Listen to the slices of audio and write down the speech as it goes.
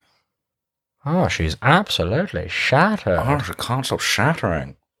Oh, she's absolutely shattered. Oh, she can't stop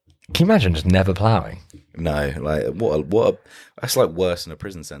shattering. Can you imagine just never ploughing? No, like what a that's like worse than a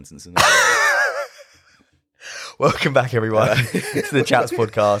prison sentence, isn't it? Welcome back, everyone, to the Chats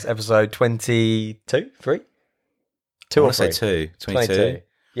Podcast, episode 22, 3? 2 or 3? I say 22.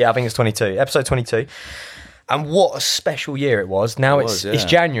 Yeah, I think it's 22. Episode 22. And what a special year it was. Now it's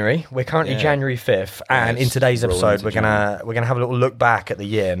January. We're currently January 5th, and in today's episode we're gonna have a little look back at the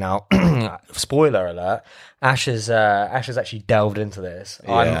year. Now, spoiler alert: Ash has actually delved into this.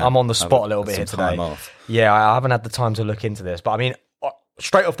 Yeah, I'm on the spot a little bit here today. Yeah, I haven't had the time to look into this, but I mean,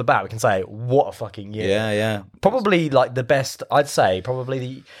 straight off the bat, we can say what a fucking year. Yeah. Probably like the best. I'd say probably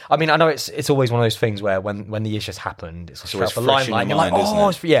the. I mean, I know it's always one of those things where when the year's just happened, it's always the limelight. You're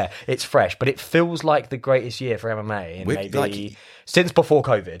like, it's fresh, but it feels like the greatest year for MMA in maybe since before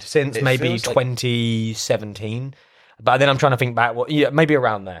COVID, since maybe 2017. But then I'm trying to think back. Maybe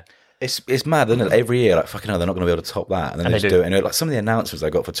around there. It's mad, isn't it? Every year, like, fucking hell, they're not going to be able to top that. And then they just do it. And like some of the announcements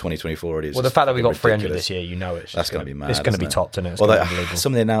they got for 2024 already. Well, the fact that we got 300 this year, you know that's going to be mad. It's going to be topped, isn't it? Well,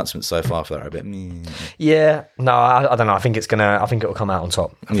 some of the announcements so far for that are a bit... Yeah. No, I don't know. I think it'll come out on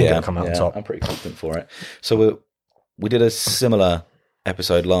top. It'll come out on top. I'm pretty confident for it. So we did a similar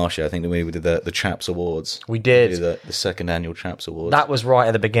episode last year. I think we did the Chaps Awards. We did. The second annual Chaps Awards. That was right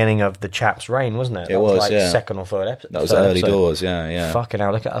at the beginning of the Chaps reign, wasn't it? It was like second or third episode. That was early doors, yeah. Fucking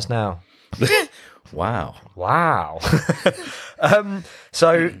hell, look at us now. Wow.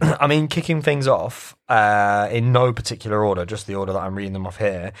 So, I mean, kicking things off in no particular order, just the order that I'm reading them off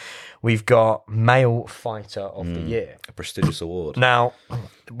here, we've got Male Fighter of the Year. A prestigious award. Now,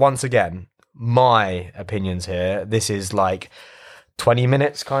 once again, my opinions here, this is like 20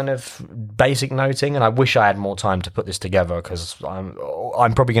 minutes kind of basic noting, and I wish I had more time to put this together because I'm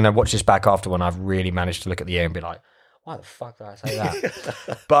probably going to watch this back after when I've really managed to look at the year and be like, why the fuck did I say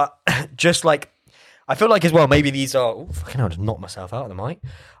that? But just like, I feel like as well, maybe these are... Oh, fucking hell, I just knocked myself out of the mic.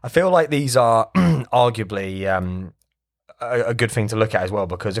 I feel like these are arguably a good thing to look at as well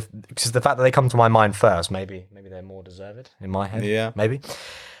because the fact that they come to my mind first, maybe they're more deserved in my head. Yeah. Maybe.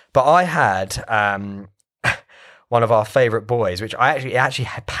 But I had one of our favourite boys, which it actually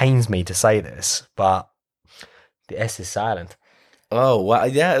pains me to say this, but the S is silent. Oh, wow.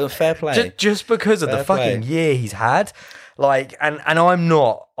 Yeah, fair play. Just because of the fucking year he's had. Like, and I'm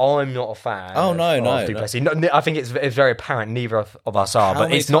not a fan. Oh, no. Duplessis. No, I think it's very apparent neither of us are.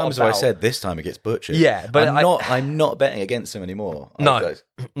 But it's not about... I said this time it gets butchered. Yeah, but I'm not betting against him anymore. No.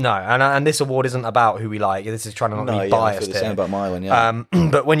 And this award isn't about who we like. This is trying to not be biased. I feel the same about my one, yeah.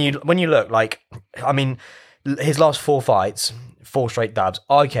 But when you look, like, I mean, his last 4 fights... 4 straight dubs.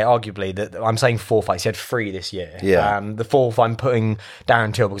 Okay, arguably, I'm saying 4 fights. He had 3 this year. Yeah. The 4th, I'm putting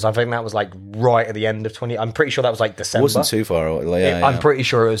Darren Till because I think that was like right at the end of 20. I'm pretty sure that was like December. It wasn't too far away. I'm pretty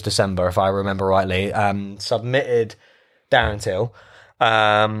sure it was December if I remember rightly. Submitted Darren Till.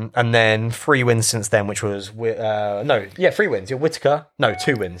 And then 3 wins since then, which was 3 wins. You're Whittaker. No,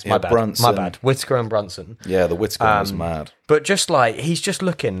 2 wins. My bad. Brunson. My bad. Whittaker and Brunson. Yeah, the Whittaker one was mad. But just like he's just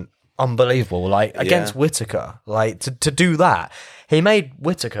looking unbelievable, like against Whittaker, like to do that, he made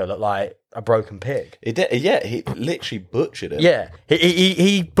Whittaker look like a broken pig. He did, he literally butchered him. Yeah,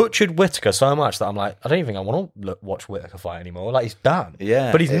 he butchered Whittaker so much that I'm like, I don't even think I want to watch Whittaker fight anymore. Like he's done.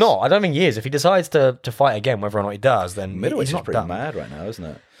 Yeah, but he's not. I don't think he is. If he decides to fight again, whether or not he does, then middleweight he's is not pretty done. mad right now, isn't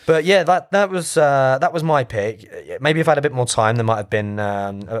it? But yeah, that was my pick. Maybe if I had a bit more time, there might have been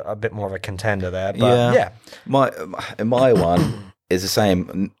a bit more of a contender there. But yeah. My one is the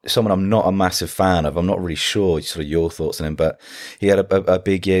same. Someone I'm not a massive fan of. I'm not really sure sort of your thoughts on him, but he had a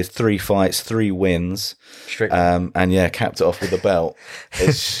big year, 3 fights, 3 wins. Strickland. And capped it off with the belt.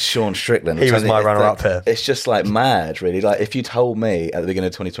 It's Sean Strickland. He was my runner-up here. It's just like mad, really. Like if you told me at the beginning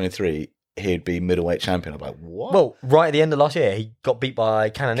of 2023 he'd be middleweight champion, I'm like, what? Well, right at the end of last year, he got beat by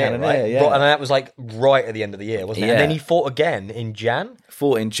Cannonier, right? Yeah. And that was like right at the end of the year, wasn't it? Yeah. And then he fought again in Jan.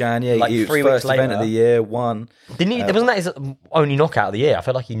 Yeah. Like he 3 was weeks first event later. of the year, won. Didn't he? Wasn't that his only knockout of the year? I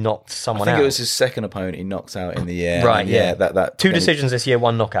feel like he knocked someone out. I think it was his second opponent he knocked out in the year. Right, yeah. That 2 decisions this year,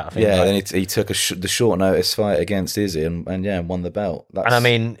 1 knockout, I think. Yeah, right? then he took the short notice fight against Izzy and won the belt. And I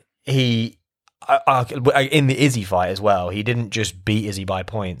mean, he in the Izzy fight as well, he didn't just beat Izzy by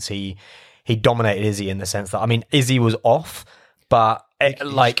points. He dominated Izzy in the sense that, I mean, Izzy was off, but he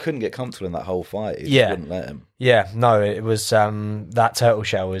couldn't get comfortable in that whole fight. He just wouldn't let him. Yeah, no, it was that turtle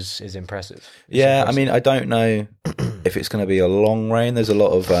shell is impressive. I mean, I don't know if it's going to be a long reign. There's a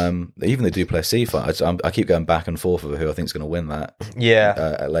lot of even the Duplessis fight. I keep going back and forth with who I think is going to win that.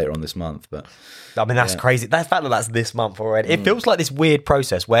 Yeah, later on this month. But I mean, that's crazy. The fact that that's this month already. It feels like this weird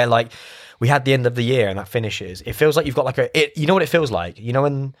process where like we had the end of the year and that finishes. It feels like you've got like you know what it feels like? You know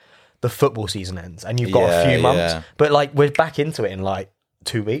when the football season ends and you've got a few months. But like we're back into it in like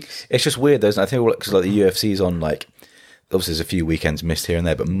 2 weeks. It's just weird, though. I think because like the UFC's on, like obviously there's a few weekends missed here and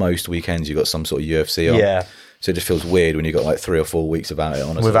there, but most weekends you've got some sort of UFC on. Yeah. So it just feels weird when you've got like 3 or 4 weeks without it,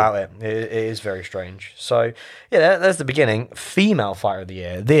 honestly. Without it. It is very strange. So, yeah, there's the beginning. Female Fighter of the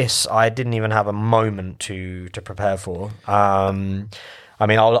Year. This, I didn't even have a moment to prepare for. I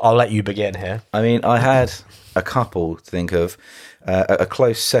mean, I'll let you begin here. I mean, I had a couple to think of. A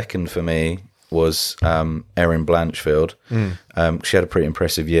close second for me was Erin Blanchfield. She had a pretty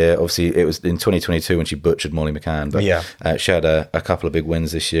impressive year. Obviously, it was in 2022 when she butchered Molly McCann, but she had a couple of big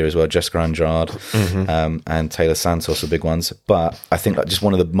wins this year as well. Jessica Andrade and Taylor Santos are big ones. But I think like just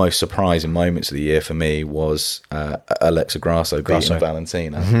one of the most surprising moments of the year for me was Alexa Grasso beating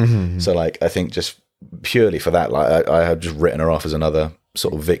Valentina. So like I think just purely for that, like I had just written her off as another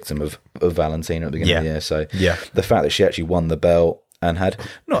sort of victim of Valentina at the beginning of the year. So the fact that she actually won the belt and had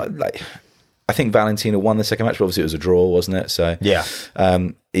not like. I think Valentina won the second match, but obviously it was a draw, wasn't it? So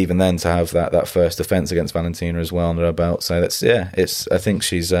even then to have that first defense against Valentina as well under her belt. So that's I think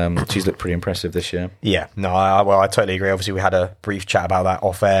she's looked pretty impressive this year. Yeah, no, I totally agree. Obviously we had a brief chat about that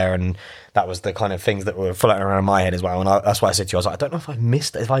off air, and that was the kind of things that were floating around in my head as well. And that's why I said to you, I was like, I don't know if I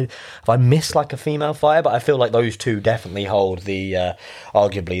missed like a female fighter, but I feel like those two definitely hold the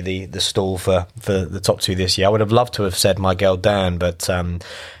arguably the stall for the top two this year. I would have loved to have said my girl Dan, but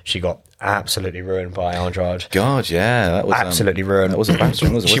she got absolutely ruined by Andrade. God, yeah, that was absolutely ruined. That wasn't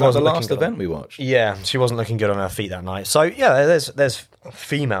battering, was it? She wasn't the last event we watched. Yeah, she wasn't looking good on her feet that night. So yeah, there's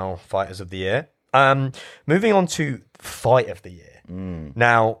female fighters of the year. Moving on to fight of the year.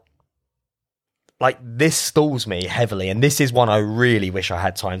 Now, like this stalls me heavily, and this is one I really wish I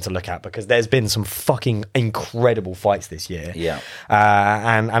had time to look at because there's been some fucking incredible fights this year. Yeah.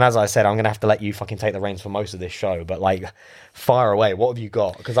 And as I said, I'm gonna have to let you fucking take the reins for most of this show. But like, fire away. What have you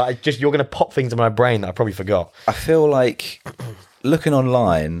got? Because you're gonna pop things in my brain that I probably forgot. I feel like looking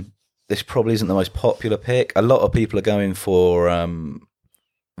online, this probably isn't the most popular pick. A lot of people are going for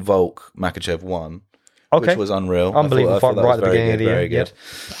Volk Makachev 1. Okay. Which was unreal. Unbelievable fight right at the beginning of the year. Very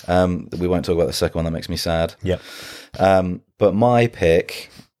good. We won't talk about the second one. That makes me sad. Yeah. But my pick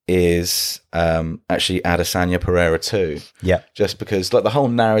is actually Adesanya Pereira 2. Yeah. Just because like the whole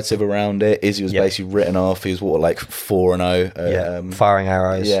narrative around it, Izzy was basically written off. He was like 4-0. Firing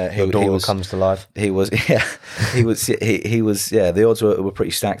arrows. Yeah. He comes to life. He was. He was. The odds were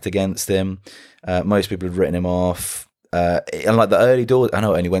pretty stacked against him. Most people had written him off. And like the early doors, I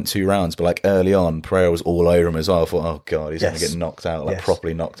know it only went 2 rounds, but like early on, Pereira was all over him as well. I thought, oh god, he's going to get knocked out, like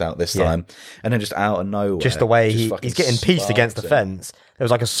properly knocked out this time. And then just out of nowhere, just the way he's getting pieced against the fence. There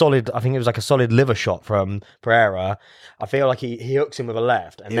was like a solid, I think it was like a solid liver shot from Pereira. I feel like he hooks him with a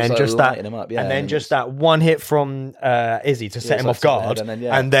left, and then just that, him up, and then just that one hit from Izzy to set him off guard,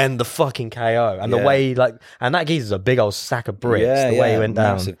 and then the fucking KO, and the way and that geezer's a big old sack of bricks. The way he went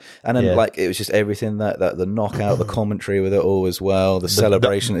massive. Down, and then like it was just everything that the knockout, the commentary with it all as well, the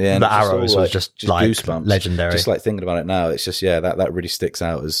celebration at the end, the arrows was just like goosebumps, legendary. Just like thinking about it now, it's just that really sticks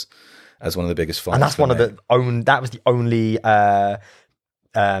out as one of the biggest fights, and that's one of that was the only.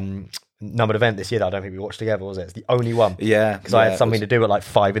 Numbered event this year that I don't think we watched together, was it? It's the only one. Yeah. Because I had something to do at like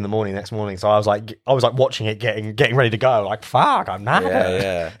 5 a.m. next morning. So I was like watching it, getting ready to go. Like, fuck, I'm mad.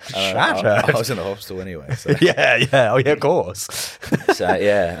 Yeah. Shattered. I was in the hospital anyway. So. Yeah. Oh yeah, of course. So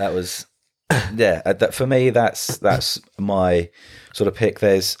that was that for me. That's my sort of pick.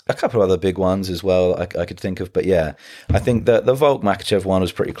 There's a couple of other big ones as well I could think of, but I think that the Volk Makachev one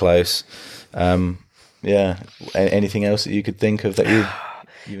was pretty close. Anything else that you could think of that you?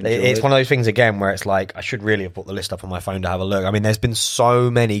 It's one of those things again where it's like I should really have put the list up on my phone to have a look. I mean, there's been so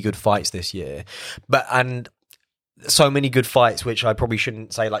many good fights this year, and so many good fights which I probably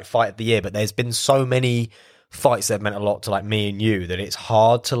shouldn't say like fight of the year, but there's been so many fights that have meant a lot to like me and you that it's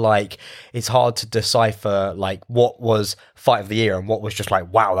hard to decipher like what was fight of the year and what was just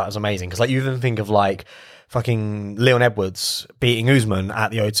like wow, that was amazing. Because like you even think of like fucking Leon Edwards beating Usman at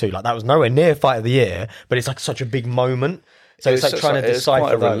the O2, like that was nowhere near fight of the year, but it's like such a big moment. So it's like trying to decipher. It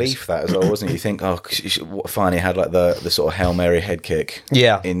was quite a relief that as well, wasn't it? You think, finally had like the sort of Hail Mary head kick,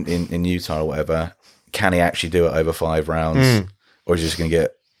 in Utah or whatever. Can he actually do it over 5 rounds, or is he just going to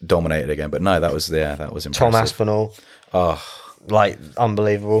get dominated again? But no, that was impressive. Tom Aspinall, like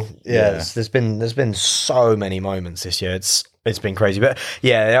unbelievable. Yeah. There's been so many moments this year. It's been crazy. But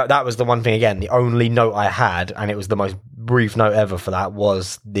that was the one thing again. The only note I had, and it was the most brief note ever for that,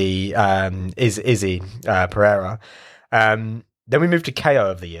 was the Izzy Pereira. Then we moved to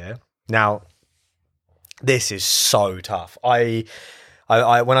KO of the year. Now, this is so tough. I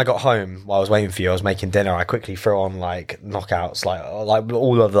I when I got home while I was waiting for you, I was making dinner. I quickly threw on like knockouts, like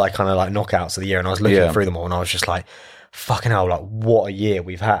all of the like kind of like knockouts of the year, and I was looking through them all, and I was just like, fucking hell, like what a year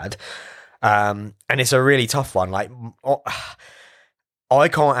we've had. And it's a really tough one. Like I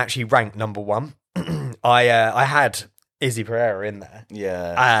can't actually rank number one. I had Izzy Pereira in there,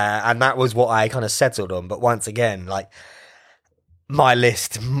 and that was what I kind of settled on. But once again, like my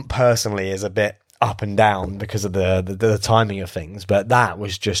list personally is a bit up and down because of the timing of things, but that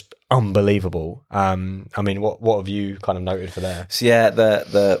was just unbelievable. I mean, what have you kind of noted for there? So yeah,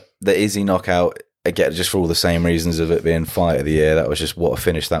 the Izzy knockout, again, just for all the same reasons of it being fight of the year, that was just what a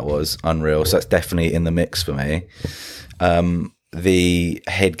finish that was, unreal. So that's definitely in the mix for me. The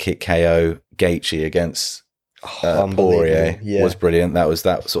head kick KO Gaethje against Poirier was brilliant.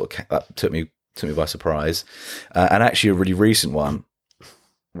 That took me by surprise. And actually a really recent one,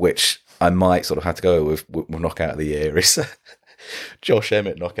 which I might sort of have to go with knockout of the year, is Josh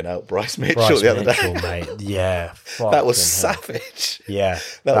Emmett knocking out Bryce Mitchell the other day. Mate. Yeah, that was savage. Yeah,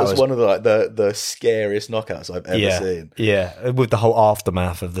 that was one of the scariest knockouts I've ever seen. Yeah, with the whole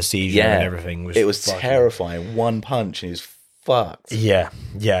aftermath of the seizure and everything, it was terrifying. One punch and he was fucked. Yeah,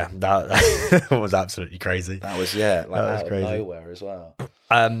 that was absolutely crazy. That was out of nowhere as well.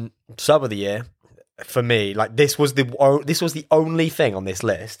 Sub of the year for me, like this was the only thing on this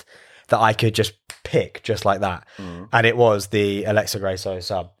list that I could just pick just like that, and it was the Alexa Grasso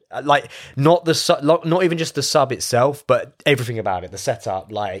sub. Like not even just the sub itself, but everything about it, the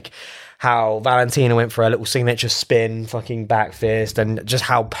setup, like how Valentina went for a little signature spin, fucking back fist, and just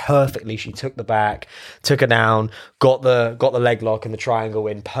how perfectly she took the back, took her down, got the leg lock and the triangle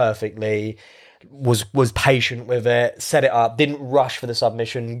in perfectly. Was patient with it, set it up, didn't rush for the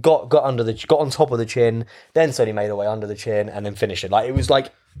submission, got on top of the chin, then slowly made her way under the chin, and then finished it. Like it was like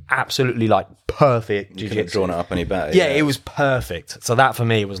absolutely like perfect. You couldn't have drawn it up any better. Yeah, it was perfect. So that for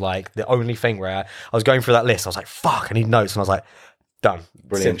me was like the only thing where I was going through that list. I was like, fuck, I need notes, and I was like, done.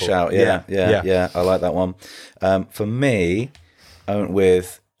 Brilliant. Simple. Shout. Yeah. I like that one. For me, I went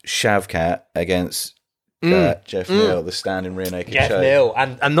with Shavkat against Jeff Neal, the standing rear naked choke. Jeff Neal,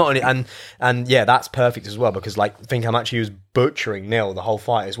 and not only and yeah, that's perfect as well, because like think how much he was butchering Neal the whole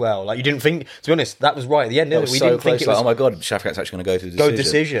fight as well. Like you didn't think, to be honest, that was right at the end. We so didn't close, think it was oh my god, Shavkat's actually going to go to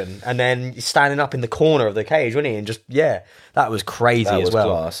decision. And then standing up in the corner of the cage, wasn't he? And just that was crazy as well.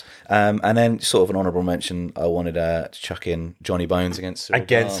 Class. And then sort of an honourable mention, I wanted to chuck in Johnny Bones against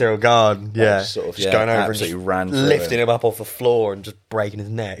Cyril Gane. Yeah, just going over and just lifting him up off the floor and just breaking his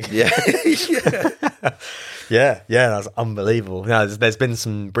neck. Yeah. Yeah, that's unbelievable. No, there's been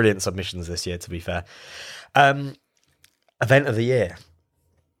some brilliant submissions this year, to be fair. Event of the year.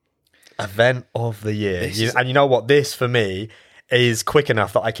 And you know what? This, for me, is quick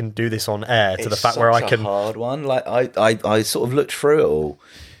enough that I can do this on air to the fact where I can... It's such a hard one. Like, I sort of looked through it all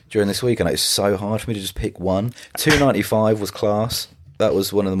during this week, and it's so hard for me to just pick one. 295 was class. That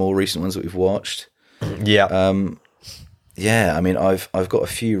was one of the more recent ones that we've watched. Yeah. Yeah, I mean, I've got a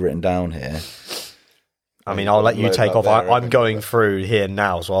few written down here. I mean, I'll let you take off. I'm going through here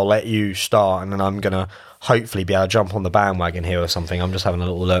now, so I'll let you start, and then I'm going to hopefully be able to jump on the bandwagon here or something. I'm just having a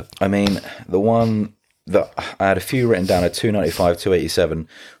little look. I mean, the one that I had a few written down at 295, 287.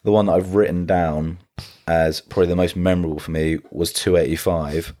 The one that I've written down as probably the most memorable for me was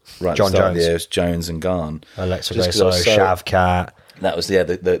 285. Right, John Jones. The year, Jones and Gane. Alexa Grasso, Shavkat. That was the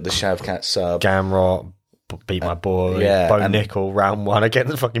Shavkat sub. Gamrot. Beat my boy, Bo Nickel, round one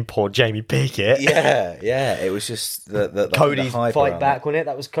against fucking poor Jamie Pickett. Yeah, it was just the Cody's the fight back, wasn't it?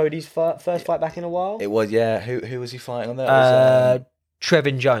 That was Cody's first fight back in a while. It was, yeah. Who was he fighting on that?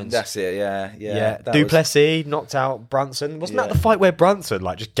 Trevin Jones. That's it, yeah. Duplessis knocked out Brunson. Wasn't that the fight where Brunson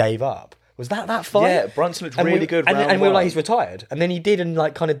like just gave up? Was that fight? Yeah, Brunson looked really good. And we were like, he's retired, and then he did, and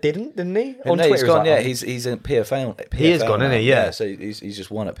like kind of didn't he? On Twitter, he's gone. He's in PFL. He is gone, isn't he? Yeah. So he's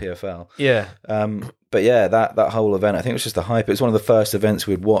just won at PFL. Yeah. But yeah, that whole event, I think it was just the hype. It was one of the first events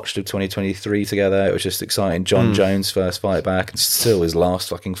we'd watched of 2023 together. It was just exciting. John Jones' first fight back, and still his last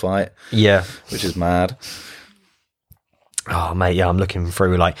fucking fight. Yeah, which is mad. Oh mate, yeah, I'm looking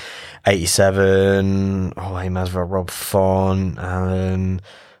through like 87. Oh, hey, Masvidal, Rob Font, Allen.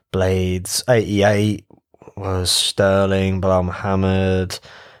 Blades. 88 was Sterling, Bilal Muhammad.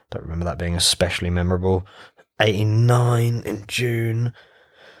 Don't remember that being especially memorable. 89 in June.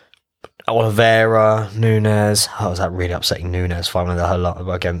 Oliveira, Nunes. Oh, was that really upsetting Nunes fighting a lot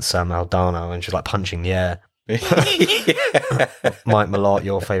against Aldana and she's like punching the air. Mike Malott,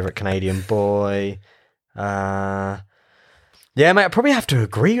 your favourite Canadian boy. Yeah, mate, I probably have to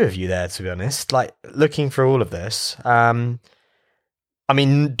agree with you there, to be honest. Like, looking through all of this. I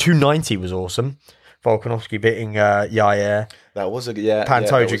mean, 290 was awesome. Volkanovski beating Yair. That was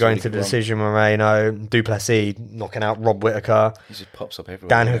Pantoja going to the decision. Moreno. Duplessis knocking out Rob Whittaker. He just pops up everywhere.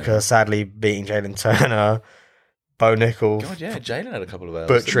 Dan Hooker sadly beating Jalen Turner. Bo Nickel. God, yeah, Jalen had a couple of hours.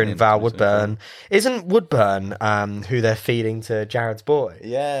 Butchering Val Woodburn. Isn't Woodburn who they're feeding to Jared's boy?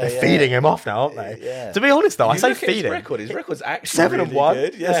 Yeah, they're feeding him off now, aren't they? Yeah. To be honest, though, I say feeding. His record's actually 7-1.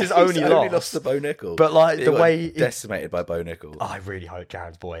 Good. Yeah, That's his only loss to Bo Nickel. But like he the got way decimated by Bo Nickel. I really hope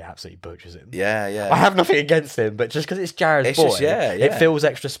Jared's boy absolutely butchers him. Yeah. I have nothing against him, but just because it's Jared's boy, it feels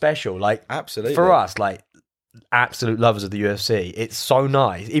extra special. Like absolutely for us, like absolute lovers of the UFC, it's so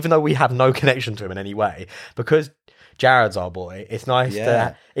nice, even though we have no connection to him in any way, because Jared's our boy. It's nice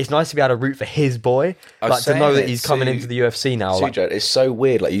to be able to root for his boy, like to know that he's coming into the UFC now. Like, Jared, it's so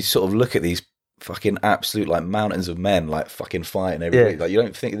weird. Like you sort of look at these fucking absolute like mountains of men, like fucking fighting every week. Like you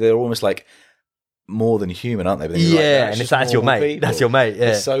don't think they're almost like more than human, aren't they? But and that's your mate. People. That's your mate. Yeah,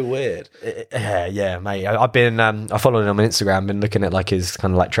 it's so weird. Yeah, mate. I've been I followed him on Instagram, been looking at like his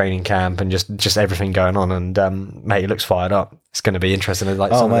kind of like training camp and just everything going on, and mate, he looks fired up. It's going to be interesting.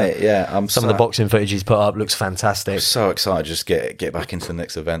 Like some of the boxing footage he's put up looks fantastic. I'm so excited to just get back into the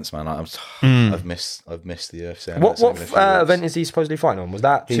next events, man. I've missed the UFC. What event is he supposedly fighting on? Was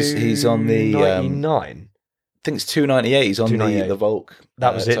that he's on the 99? I think it's 298. He's on the Volk.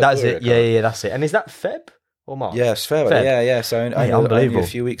 That was it. That's it. Yeah, that's it. And is that Feb or March? Yeah, it's Feb. Yeah. So unbelievable. Only a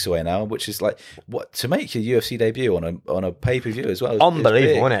few weeks away now, which is like what to make your UFC debut on a pay per view as well.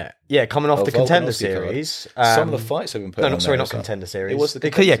 Unbelievable, isn't it? Yeah, coming off the Contender Series. Some of the fights have been put on there. Not Contender Series. It was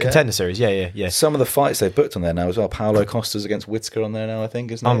the Contender Series. Yeah. Some of the fights they've booked on there now as well. Paulo Costa's against Whittaker on there now, I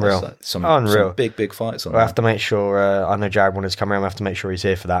think, isn't it? Unreal. Some big fights on there. We'll have to make sure, I know Jared wanted to come around, we'll have to make sure he's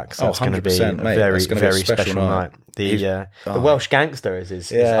here for that, because that's going to be a very special night. The Welsh Gangster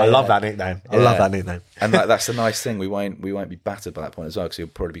is I love that nickname. I love that nickname. And that's the nice thing, we won't be battered by that point as well, because he'll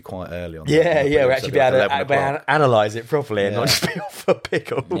probably be quite early on. We'll actually be able to analyse it properly and not just be off a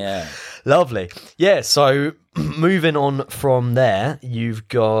pickle. Yeah. Lovely. Yeah, so moving on from there, you've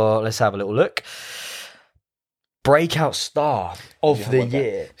got, let's have a little look. Breakout star of the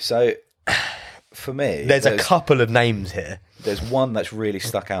year. So, for me... There's a couple of names here. There's one that's really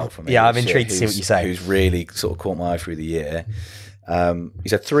stuck out for me. Yeah, I'm intrigued to see what you say. Who's really sort of caught my eye through the year.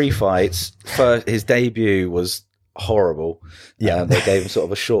 He's had 3 fights. His debut was horrible. Yeah. They gave him sort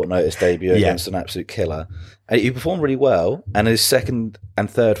of a short notice debut against an absolute killer. And he performed really well. And his second and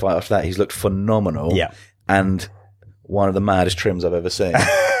third fight after that, he's looked phenomenal. Yeah. And one of the maddest trims I've ever seen.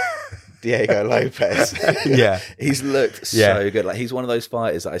 Diego Lopez. Yeah. He's looked so good. Like he's one of those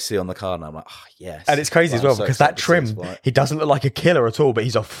fighters that I see on the card and I'm like, oh, yes. And it's crazy as well, because that trim, he doesn't look like a killer at all, but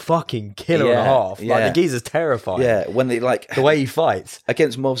he's a fucking killer and a half. Like the geezer's terrifying. Yeah, when they like the way he fights.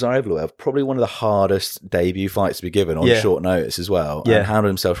 Against Movsar Evloev, probably one of the hardest debut fights to be given on short notice as well. Yeah. And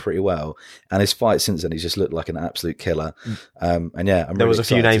handled himself pretty well. And his fight since then, he's just looked like an absolute killer. There was a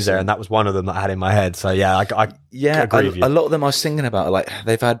few names there, and that was one of them that I had in my head. So I agree with you. A lot of them I was thinking about, like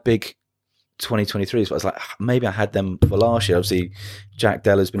they've had big 2023s, but I was like, maybe I had them for last year. Obviously, Jack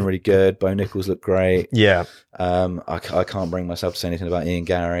Della's been really good. Bo Nichols looked great. Yeah. I can't bring myself to say anything about Ian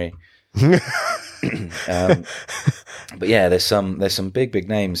Gary. But yeah, there's some big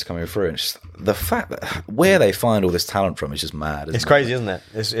names coming through, and just the fact that where they find all this talent from is just mad. It's crazy, isn't it?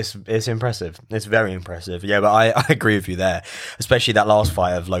 It's impressive. It's very impressive. Yeah, but I agree with you there, especially that last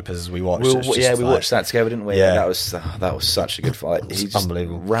fight of Lopez's we watched. We watched that together, didn't we? Yeah, that was such a good fight. He just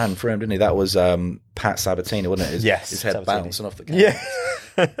unbelievable. Ran through him, didn't he? That was Pat Sabatini, wasn't it? His head Sabatini. bouncing off the camera.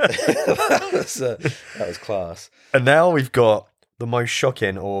 Yeah, that was class. And now we've got the most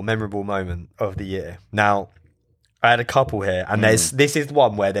shocking or memorable moment of the year. Now, I had a couple here, and this is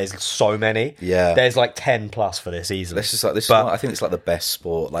one where there's so many. Yeah, there's like 10 plus for this easily. I think it's like the best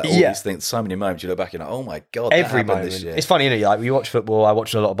sport. Like all these things, so many moments you look back, you're like, oh my god, every moment. This year. It's funny, isn't it? Like we watch football, I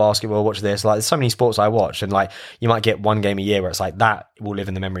watch a lot of basketball, I watch this. Like there's so many sports I watch, and like you might get one game a year where it's like that will live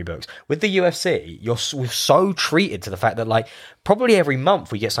in the memory books. With the UFC, we're so treated to the fact that like probably every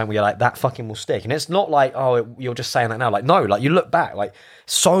month we get something where you're like that fucking will stick, and it's not like you're just saying that now. Like no, like you look back, like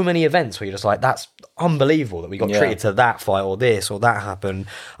so many events where you're just like that's unbelievable that we got treated to that fight or this or that happened.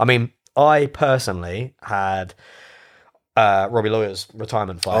 I mean, I personally had Robbie Lawyer's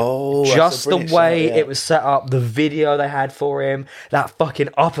retirement fight. Just the way it was set up, the video they had for him, that fucking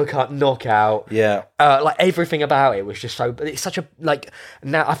uppercut knockout. Yeah. Like everything about it was just so, it's such a, like,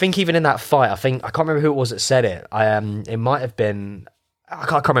 now I think even in that fight, I can't remember who it was that said it. It might have been I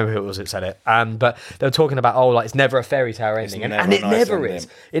can't remember who it was that said it, but they were talking about, like, it's never a fairy tale ending, and it never is.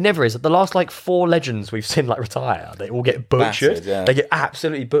 It never is. The last, like, 4 legends we've seen, like, retire, they all get butchered. Battered, yeah. They get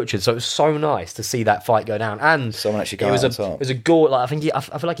absolutely butchered. So it was so nice to see that fight go down, and someone actually got on top. It was a gore. Like, I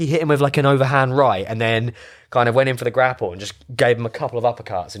feel like he hit him with, like, an overhand right, and then kind of went in for the grapple and just gave him a couple of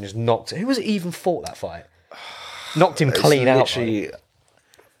uppercuts and just knocked. Who was it even fought that fight? Knocked him clean out.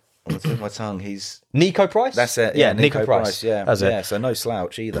 On the tip of my tongue, he's Nico Price. That's it. Yeah, Nico Price. Yeah, that's it. So no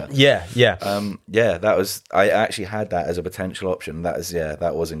slouch either. Yeah. That was. I actually had that as a potential option.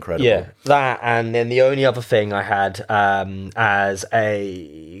 That was incredible. Yeah, that, and then the only other thing I had as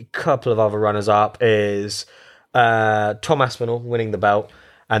a couple of other runners up is Tom Aspinall winning the belt.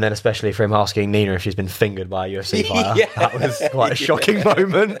 And then especially for him asking Nina if she's been fingered by a UFC fighter. That was quite a shocking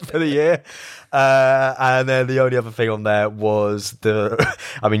moment for the year. And then the only other thing on there was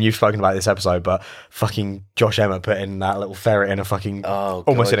I mean, you've spoken about this episode, but fucking Josh Emmett putting that little ferret in a fucking,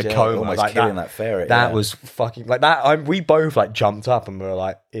 almost in a coma. Almost like killing that ferret. That was fucking, like that, we both like jumped up and we were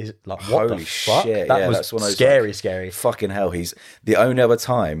like, what Holy the fuck? Shit, that was that's one of those, scary, scary. Fucking hell, he's the only other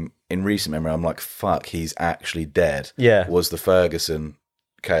time in recent memory I'm like, fuck, he's actually dead. Yeah. Was the Ferguson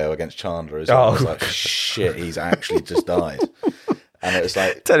KO against Chandler as well. I was like, shit, he's actually just died. And it was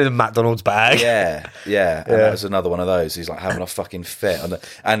like, turn in the McDonald's bag. Yeah. And that was another one of those. He's like having a fucking fit.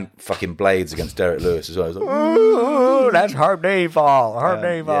 And fucking blades against Derek Lewis as well. I was like, ooh, that's Herb Naval.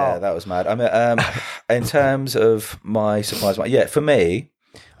 Yeah, that was mad. I mean, in terms of my surprise, for me,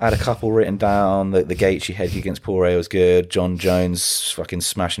 I had a couple written down. The Gaethje head kick against Poirier was good. John Jones fucking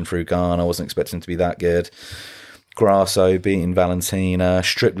smashing through Garner. I wasn't expecting him to be that good. Grasso beating Valentina,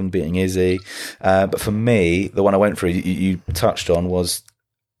 Strickland beating Izzy. But for me, the one I went through, you touched on, was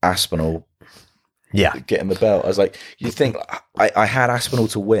Aspinall getting the belt. I was like, you think, I had Aspinall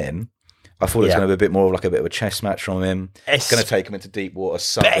to win. I thought it was going to be a bit more of like a bit of a chess match from him. It's going to take him into deep water.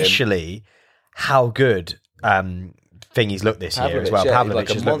 Especially how good thingies look this year as well. Pavlovich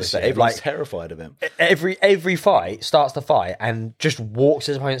like a monster. Everyone's terrified of him. Every fight starts the fight and just walks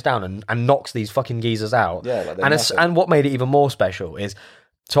his opponents down and knocks these fucking geezers out. Yeah, and what made it even more special is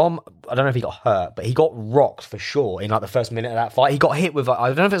Tom, I don't know if he got hurt, but he got rocked for sure in like the first minute of that fight. He got hit with, I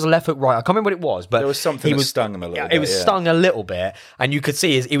don't know if it was a left hook, right. I can't remember what it was, but there was something that stung him a little bit. It was stung a little bit, and you could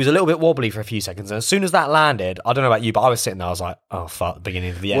see he was a little bit wobbly for a few seconds. And as soon as that landed, I don't know about you, but I was sitting there, I was like, oh fuck, the beginning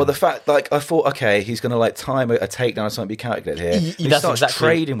of the end. Well, the fact, like, I thought, okay, he's going to like time a takedown or something, be calculated here. He starts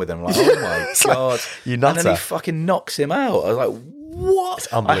trading with him, like, oh my god, you nutter. And then he fucking knocks him out. I was like, what?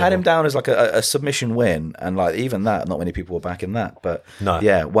 I had him down as like a submission win, and like even that, not many people were backing that. But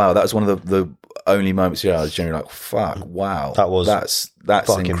yeah, wow, that was one of the only moments I was generally like, fuck, wow, that's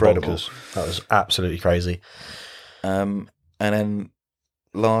incredible. Bonkers. That was absolutely crazy. And then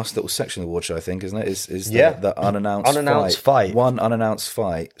last little section of the watch, I think, isn't it? Is the unannounced fight. One unannounced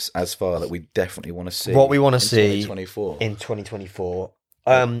fight as far that we definitely want to see. What we want to see 2024. In 2024.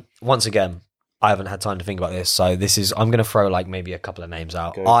 Once again, I haven't had time to think about this, so I'm going to throw like maybe a couple of names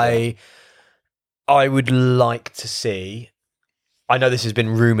out. I would like to see, I know this has been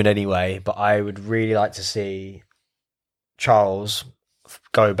rumoured anyway, but I would really like to see Charles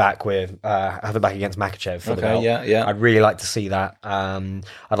go back with, have it back against Makhachev for the belt. Yeah. I'd really like to see that. I'd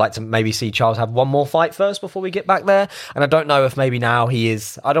like to maybe see Charles have one more fight first before we get back there. And I don't know if maybe now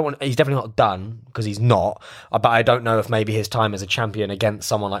he's definitely not done, because he's not, but I don't know if maybe his time as a champion against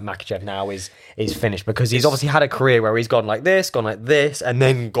someone like Makhachev now is finished, because he's obviously had a career where he's gone like this, and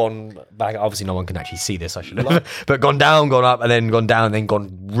then gone back. Obviously no one can actually see this, I should have, but gone down, gone up, and then gone down, and then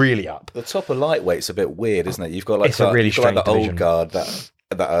gone really up. The top of lightweight's a bit weird, isn't it? You've got like, the old guard that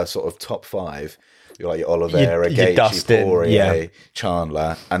are sort of top 5. You're like your Oliveira, Gaethje, Poirier,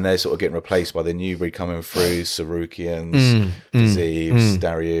 Chandler, and they're sort of getting replaced by the new breed coming through, Sarukians, Zeeves,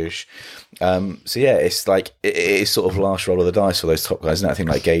 Dariush. So yeah, it's like it is sort of last roll of the dice for those top guys, isn't it? I think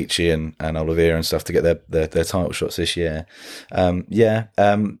like Gaethje and Oliveira and stuff to get their title shots this year.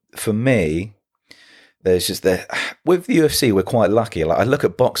 For me, there's just with the UFC, we're quite lucky. Like I look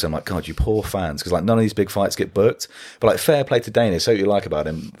at boxing, I'm like, God, you poor fans, because like none of these big fights get booked. But like, fair play to Dana, so what you like about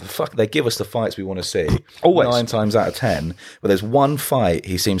him. Fuck, they give us the fights we want to see. Always 9 times out of 10. But there's one fight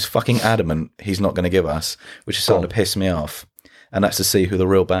he seems fucking adamant he's not going to give us, which is starting to piss me off. And that's to see who the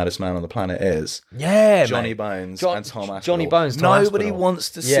real baddest man on the planet is. Yeah, Johnny Bones and Tom Aspinall. Johnny Bones, Nobody wants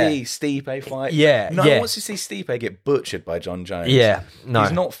to see Stipe fight. No one wants to see Stipe get butchered by John Jones. Yeah, no.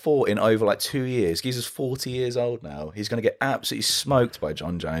 He's not fought in over like 2 years. He's 40 years old now. He's going to get absolutely smoked by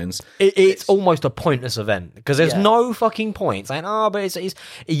John Jones. It's almost a pointless event, because there's no fucking point saying, but it's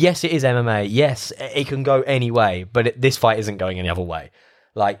yes, it is MMA. Yes, it can go any way, but this fight isn't going any other way.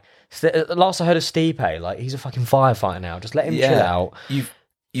 Like, last I heard of Stipe, like, he's a fucking firefighter now. Just let him chill out.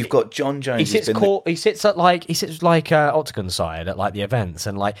 You've got John Jones. He sits octagon side at like the events,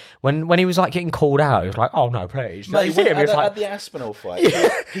 and like when he was like getting called out, he was like, "Oh no, please!" Mate, You see him, he was like, at the Aspinall fight,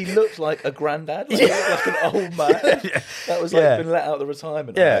 he looked like a granddad. Like, he looked like an old man that was like been let out of the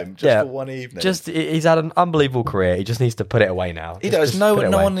retirement home just for one evening. He's had an unbelievable career. He just needs to put it away now. He does. No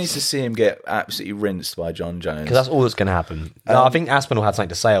one needs to see him get absolutely rinsed by John Jones, because that's all that's going to happen. I think Aspinall had something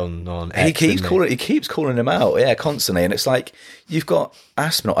to say on X, he keeps calling him out, constantly, and it's like you've got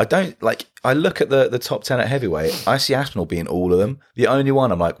Aspinall. I look at the top 10 at heavyweight. I see Aspinall being all of them. The only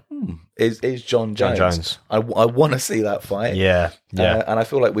one I'm like, is John Jones. I want to see that fight. Yeah. And I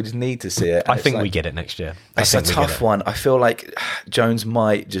feel like we just need to see it. I think we get it next year. It's a tough one. I feel like Jones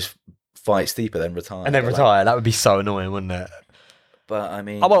might just fight Stipe, then retire. And then retire. That would be so annoying, wouldn't it? But I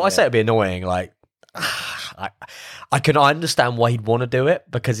mean... I say it'd be annoying. Like, I can understand why he'd want to do it,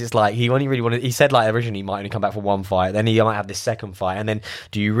 because it's like he only really wanted. He said like originally he might only come back for one fight, then he might have this second fight, and then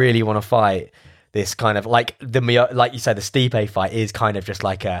do you really want to fight this kind of like like you said, the Stipe fight is kind of just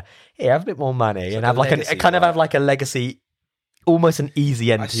like have a bit more money and have like have like a legacy, almost an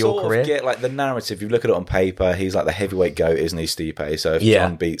easy end to your career. I get like the narrative. You look at it on paper, he's like the heavyweight goat, isn't he, Stipe? So if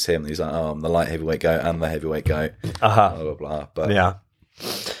John beats him, he's like, oh, I'm the light heavyweight goat and the heavyweight goat. Blah blah blah. But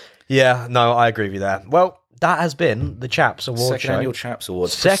yeah, no, I agree with you there. Well, that has been the Chaps Award Show. Second annual Chaps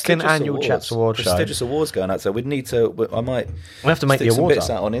Awards. Second annual Chaps Award Show. Prestigious awards going out. So we'd need to. We have to make the awards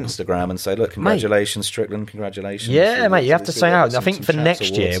bits out on Instagram and say, look, congratulations, Strickland, congratulations. Yeah, mate, you have to say out. I think for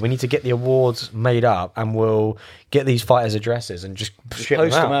next year we need to get the awards made up, and we'll get these fighters' addresses and just post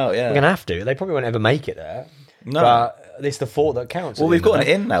them out. Yeah, we're gonna have to. They probably won't ever make it there. No. But it's the thought that counts. Well, we've got it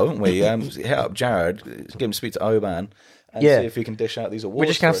in now, haven't we? Hit up Jared, get him to speak to Oban, and see if we can dish out these awards. We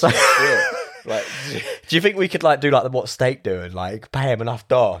just can't say. Like, do you think we could like do like what Steak do and like pay him enough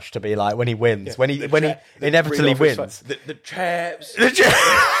dosh to be like when he wins, when he inevitably wins, the Chaps.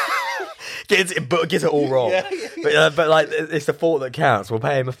 Gets it all wrong. But like it's the thought that counts. We'll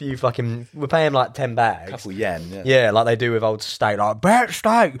pay him we'll pay him like 10 bags, couple yen. Yeah, like they do with old Steak. Like, bet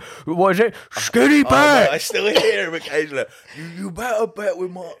Steak, what is it? Skinny bet. I still hear him occasionally. You better bet with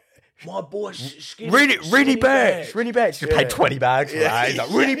my boy Skinny. Really bags. You pay 20 bags for that. He's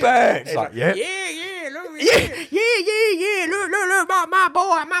like, really bags. Like, yeah. Look, my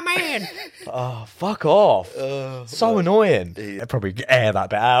boy, my man. Oh, fuck off. So annoying. I'd probably air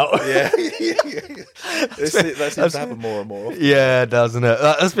that bit out. That seems to happen more and more. Yeah, doesn't it?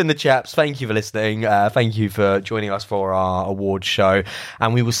 That's been the Chaps. Thank you for listening. Thank you for joining us for our awards show.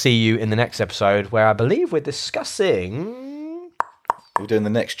 And we will see you in the next episode, where I believe we're discussing... We're doing the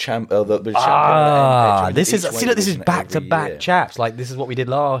next champion. This is back to back Chaps. Like, this is what we did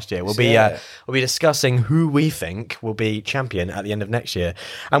last year. We'll be discussing who we think will be champion at the end of next year.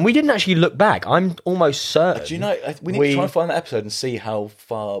 And we didn't actually look back. I'm almost certain. Do you know? We need to try and find that episode and see how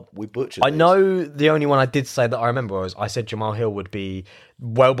far we butchered. I know the only one I did say that I remember was I said Jamal Hill would be,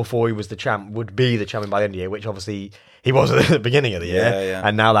 well before he was the champ, would be the champion by the end of the year, which obviously he was at the beginning of the year,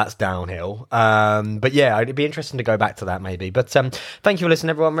 and now that's downhill. But yeah, it'd be interesting to go back to that maybe. But thank you for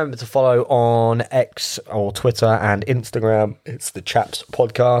listening, everyone. Remember to follow on X or Twitter and Instagram. It's the Chaps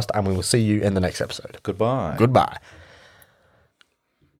Podcast, and we will see you in the next episode. Goodbye. Goodbye.